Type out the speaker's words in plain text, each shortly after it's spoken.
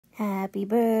Happy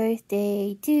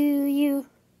birthday to you.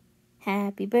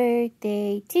 Happy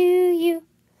birthday to you.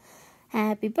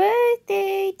 Happy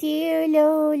birthday, dear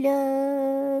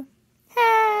Lola.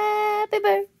 Happy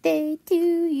birthday to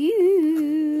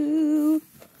you.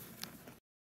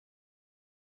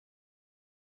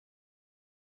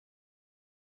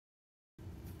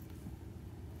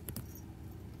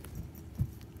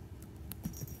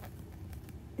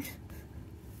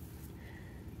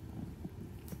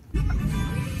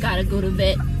 Gotta go to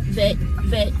vet.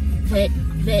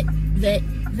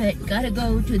 Gotta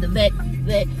go to the vet.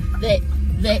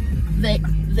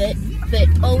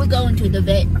 Oh, we're going to the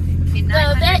vet. In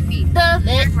 900 feet,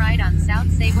 turn right on South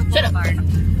Sable Boulevard.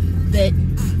 The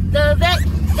vet.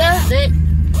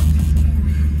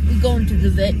 We're going to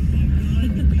the vet.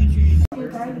 Your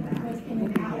garden goes in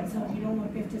and out, so if you don't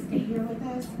want Biff to stay here with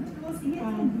us, we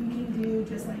can do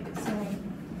just like so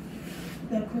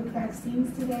the quick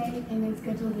vaccines today and then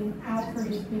schedule him out for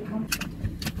his big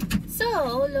conference.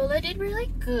 So Lola did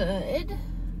really good.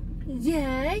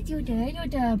 Yeah, you did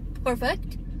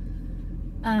perfect.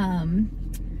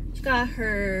 She got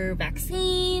her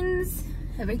vaccines.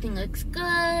 Everything looks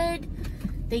good.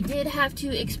 They did have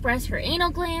to express her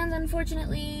anal glands,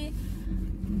 unfortunately,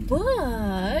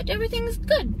 but everything's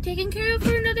good. Taken care of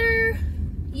for another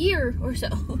year or so.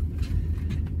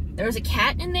 There was a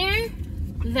cat in there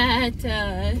that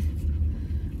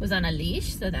was on a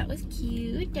leash, so that was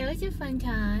cute. That was a fun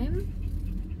time.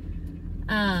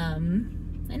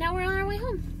 And now we're on our way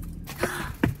home.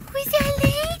 Who's that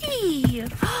lady?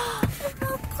 Oh my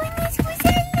goodness, who's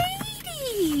that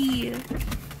lady?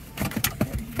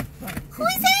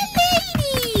 Who's that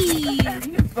lady?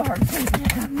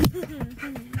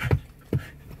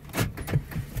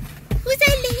 Who's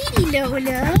that lady,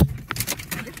 Lola?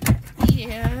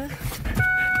 Yeah.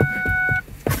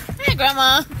 Hi,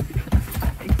 Grandma.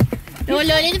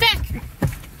 Lola in the back.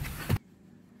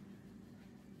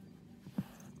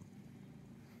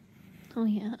 Oh,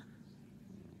 yeah.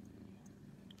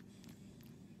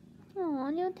 Oh,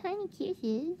 little tiny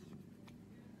kisses.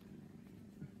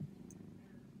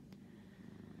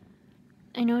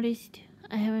 I noticed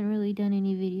I haven't really done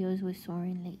any videos with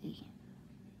Soren lately.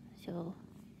 So,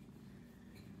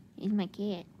 he's my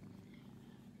cat.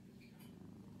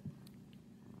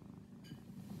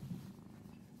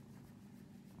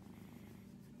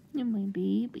 And my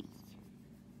babies.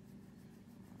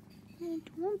 And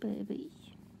one babies.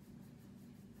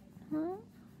 Huh?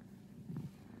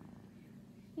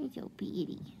 He's so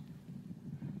pretty.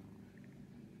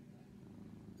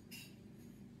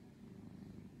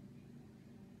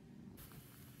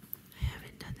 I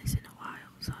haven't done this in a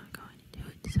while, so I'm going to do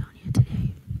it to Sonia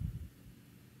today.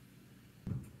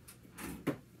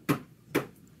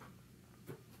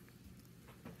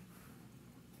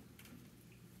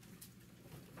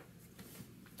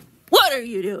 What are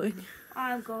you doing?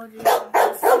 I'm going to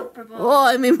the Super Bowl. Oh,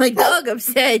 I made my dog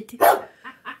upset.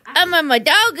 I made my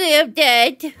dog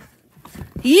upset.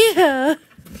 Yeah.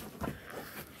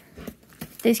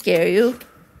 They scare you?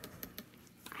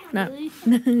 Not really.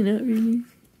 Not really.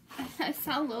 I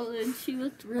saw Lola and she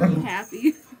looked really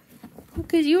happy.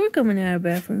 Because you were coming out of the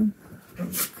bathroom.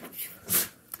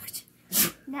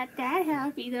 Not that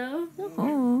happy though.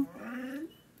 Oh.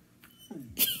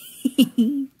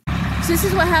 So this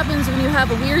is what happens when you have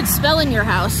a weird smell in your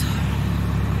house.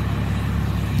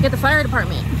 Get the fire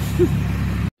department.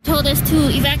 Told us to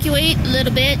evacuate a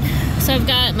little bit. So I've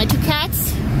got my 2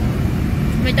 cats,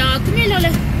 my dog. Come here,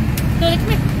 Lola. Lola, come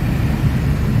here.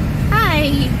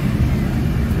 Hi.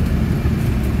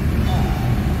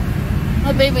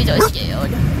 My baby's so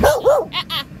scared.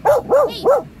 Hey.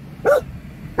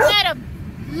 Madam.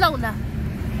 Lola.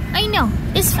 I know.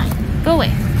 It's fine. Go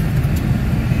away.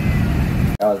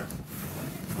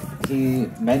 He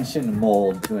mentioned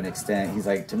mold to an extent. He's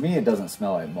like, to me, it doesn't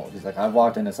smell like mold. He's like, I've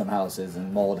walked into some houses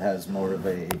and mold has more of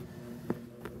a,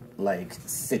 like,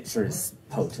 citrus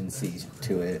potency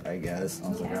to it, I guess. I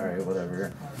was like, all right,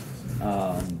 whatever.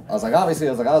 I was like, obviously,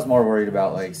 I was more worried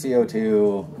about, like,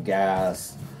 CO2,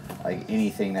 gas, like,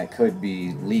 anything that could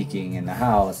be leaking in the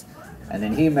house. And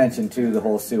then he mentioned, too, the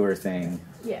whole sewer thing.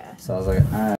 Yeah. So I was like,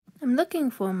 I'm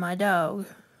looking for my dog.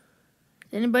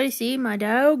 Anybody see my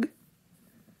dog?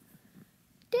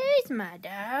 There's my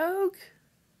dog.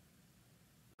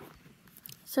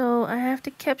 So I have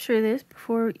to capture this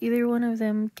before either one of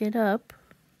them get up.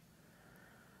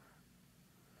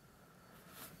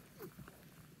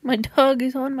 My dog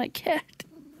is on my cat.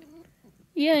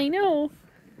 Yeah, I know.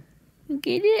 You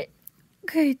get it?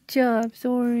 Good job,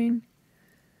 Soren.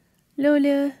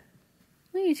 Lola,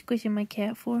 what are you squishing my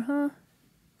cat for, huh?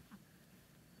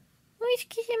 What are you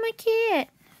squishing my cat?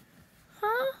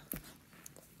 Huh?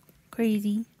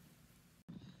 Crazy.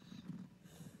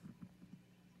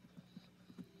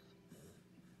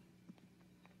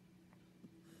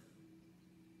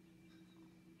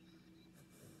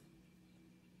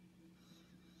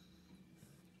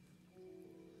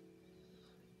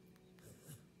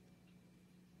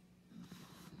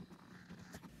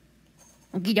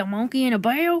 Get a monkey in a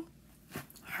barrel?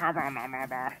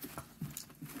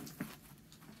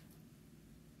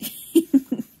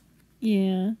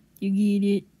 Yeah, you get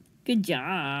it. Good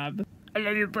job. I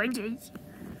love your bunches.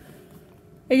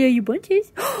 I love your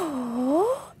bunches.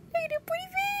 Oh, look at that pretty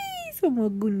face. Oh my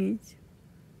goodness.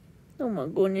 Oh my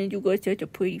goodness, you got such a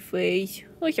pretty face.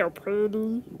 Oh, so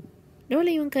pretty. Don't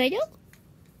let you cuddle?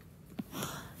 Do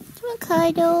you want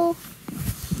cuddle?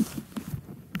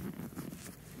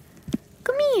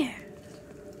 Come here.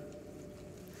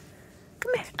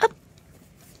 Come here. Up.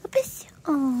 Up.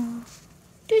 Oh,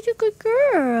 that's a good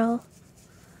girl.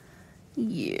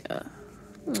 Yeah.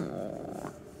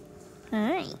 Aww.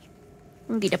 Hi.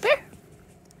 Get up here.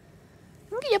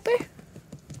 Get up here.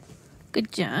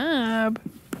 Good job.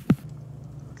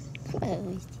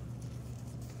 Close.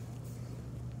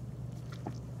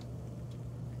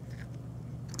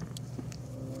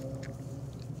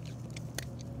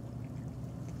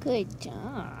 Good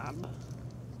job.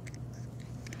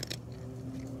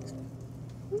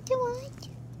 What's a what?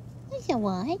 What's a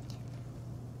what?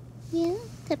 Yeah,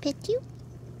 can I pet you?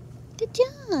 Good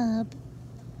job.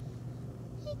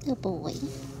 Hey, good boy.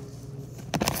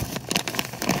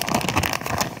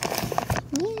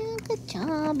 Yeah, good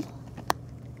job.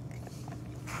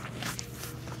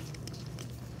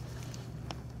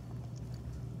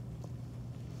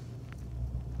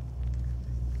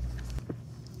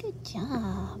 Good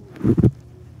job.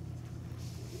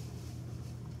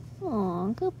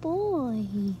 Oh, good boy.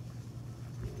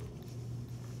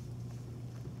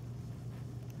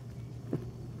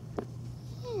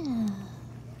 Yeah.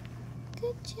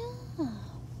 Good job.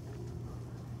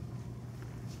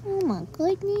 Oh my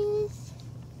goodness.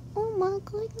 Oh my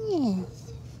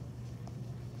goodness.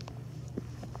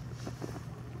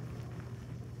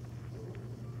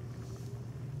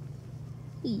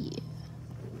 Yeah.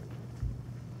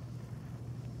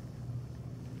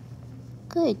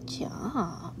 Good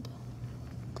job.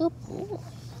 Good boy.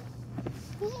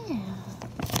 Yeah.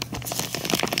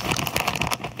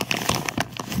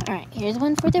 Alright, here's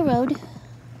one for the road.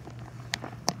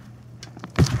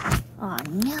 Oh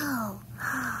no.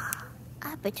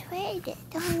 I betrayed it.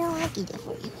 Oh no, I'll get it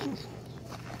for you. Hang on.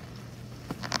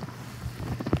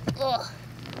 Ugh.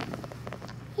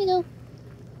 Here you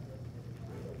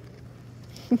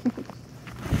go.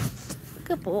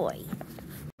 Good boy.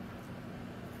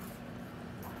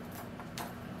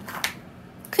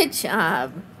 Good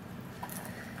job.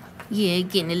 Yeah,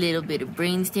 getting a little bit of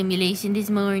brain stimulation this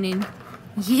morning.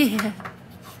 Yeah.